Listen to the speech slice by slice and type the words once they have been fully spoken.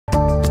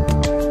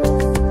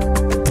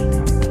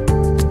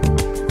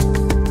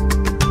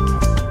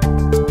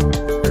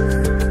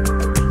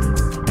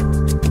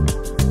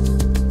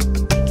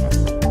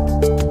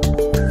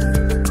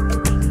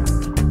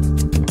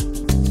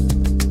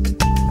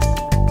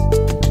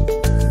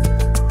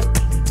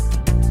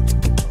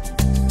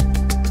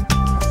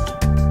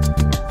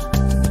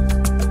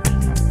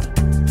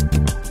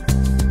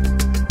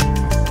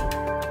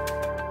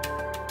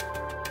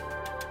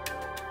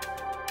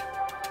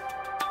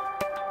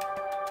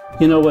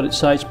You know what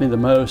excites me the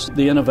most?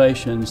 The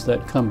innovations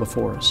that come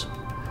before us.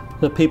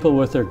 The people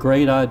with their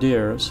great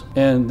ideas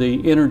and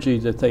the energy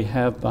that they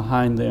have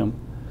behind them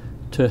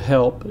to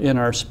help in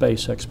our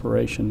space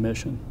exploration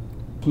mission.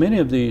 Many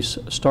of these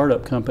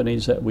startup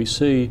companies that we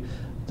see,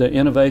 the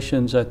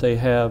innovations that they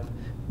have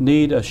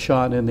need a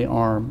shot in the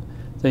arm.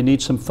 They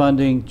need some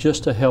funding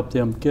just to help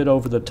them get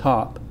over the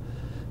top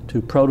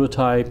to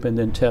prototype and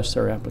then test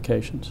their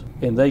applications.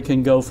 And they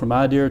can go from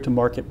idea to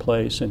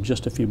marketplace in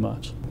just a few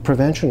months.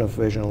 Prevention of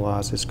vision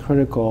loss is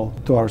critical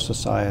to our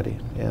society.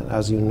 And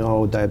as you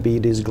know,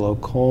 diabetes,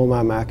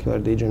 glaucoma,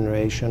 macular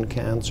degeneration,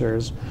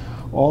 cancers,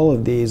 all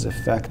of these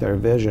affect our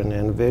vision,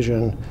 and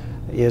vision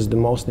is the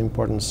most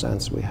important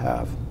sense we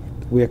have.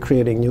 We are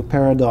creating a new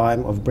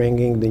paradigm of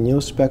bringing the new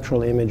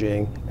spectral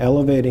imaging,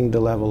 elevating the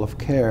level of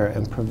care,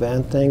 and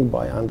preventing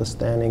by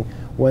understanding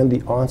when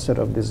the onset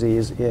of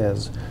disease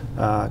is,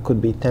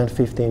 could be 10,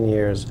 15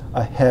 years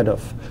ahead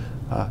of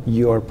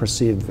your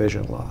perceived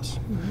vision loss.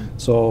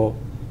 So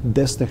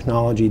this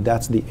technology,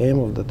 that's the aim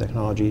of the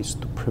technology, is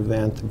to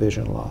prevent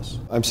vision loss.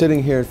 I'm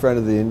sitting here in front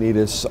of the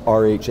Annidis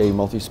RHA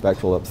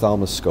multispectral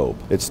ophthalmoscope.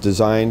 It's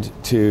designed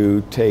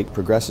to take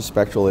progressive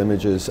spectral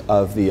images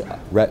of the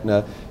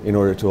retina in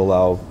order to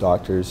allow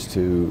doctors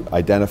to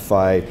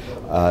identify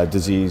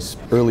disease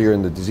earlier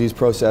in the disease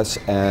process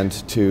and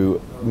to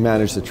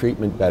manage the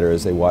treatment better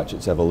as they watch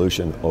its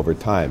evolution over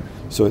time.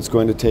 So it's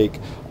going to take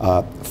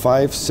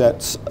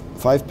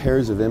 5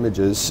 pairs of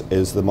images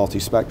is the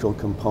multispectral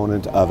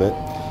component of it.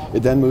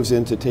 It then moves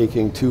into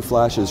taking 2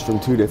 flashes from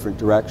 2 different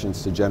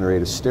directions to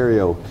generate a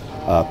stereo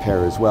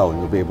pair as well, and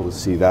you'll be able to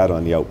see that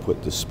on the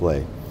output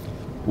display.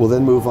 We'll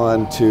then move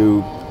on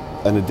to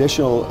an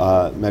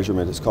additional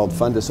measurement. It's called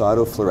fundus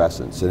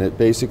autofluorescence, and it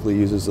basically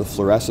uses the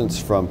fluorescence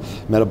from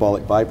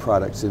metabolic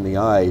byproducts in the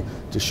eye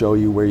to show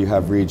you where you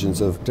have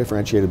regions of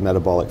differentiated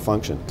metabolic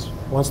functions.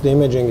 Once the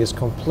imaging is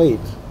complete,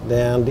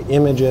 then the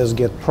images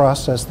get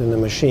processed in the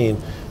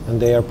machine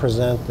and they are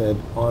presented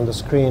on the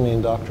screen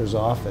in doctor's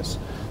office.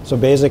 So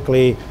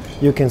basically,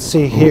 you can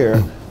see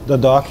here, the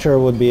doctor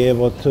would be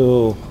able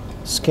to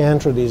scan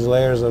through these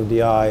layers of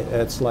the eye.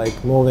 It's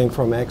like moving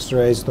from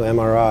X-rays to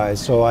MRIs.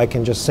 So I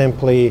can just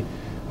simply,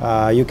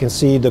 you can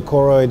see the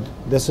choroid.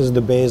 This is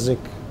the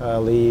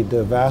basically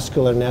the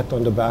vascular net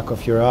on the back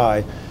of your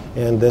eye,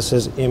 and this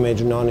is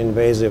imaged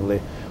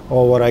non-invasively.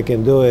 Or what I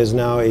can do is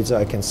now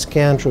I can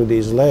scan through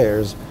these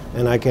layers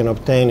and I can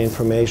obtain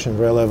information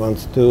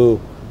relevant to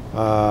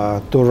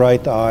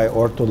right eye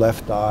or to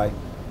left eye,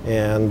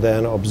 and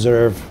then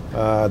observe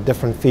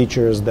different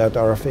features that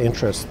are of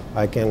interest.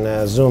 I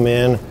can zoom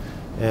in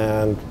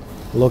and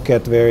look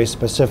at very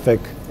specific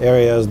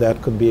areas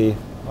that could be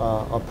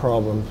a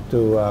problem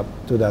to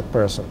that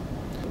person.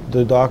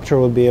 The doctor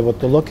will be able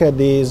to look at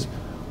these,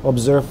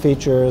 observe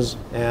features,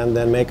 and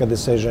then make a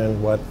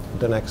decision what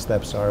the next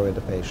steps are with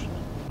the patient.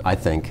 I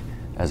think,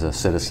 as a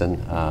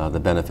citizen, the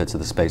benefits of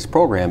the space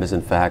program is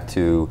in fact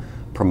to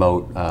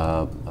promote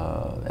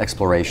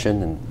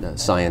exploration and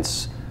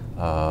science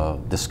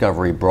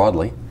discovery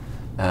broadly,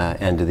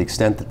 and to the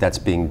extent that that's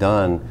being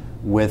done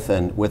with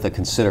a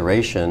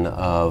consideration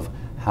of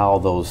how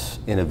those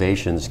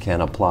innovations can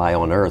apply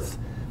on Earth,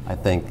 I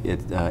think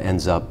it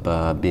ends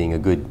up being a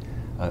good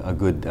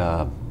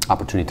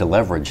opportunity to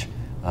leverage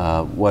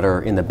what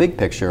are, in the big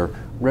picture,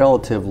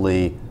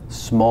 relatively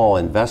small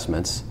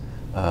investments,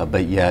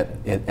 but yet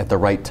at the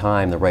right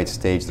time, the right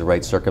stage, the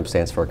right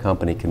circumstance for a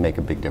company can make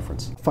a big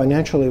difference.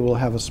 Financially, we'll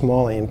have a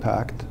small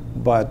impact,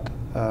 but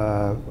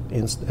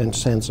in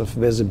sense of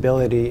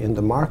visibility in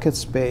the market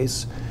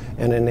space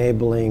and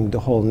enabling the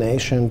whole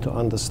nation to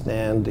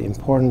understand the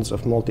importance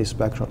of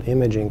multispectral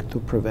imaging to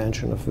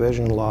prevention of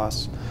vision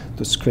loss,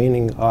 to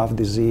screening of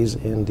disease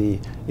in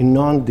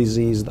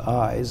non-diseased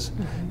eyes,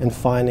 and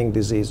finding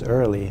disease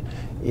early,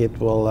 it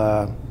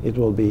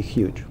will be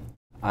huge.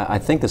 I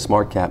think the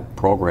SMARTCAP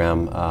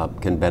program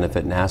can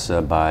benefit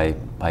NASA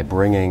by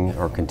bringing,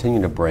 or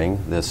continue to bring,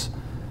 this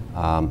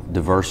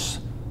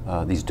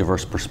these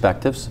diverse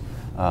perspectives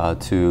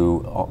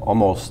to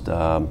almost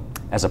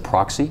as a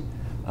proxy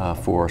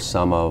for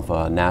some of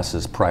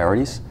NASA's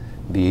priorities,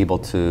 be able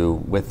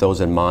to, with those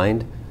in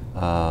mind,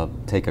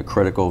 take a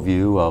critical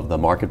view of the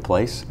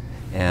marketplace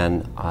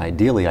and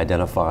ideally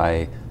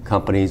identify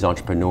companies,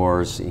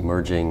 entrepreneurs,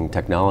 emerging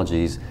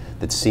technologies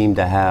that seem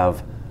to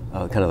have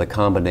kind of the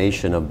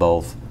combination of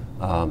both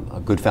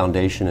a good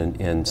foundation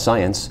in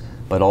science,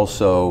 but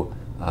also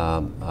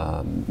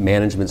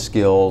management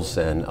skills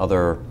and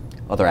other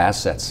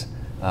assets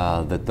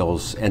that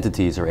those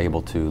entities are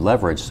able to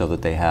leverage so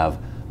that they have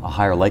a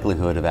higher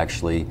likelihood of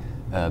actually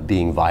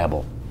being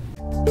viable.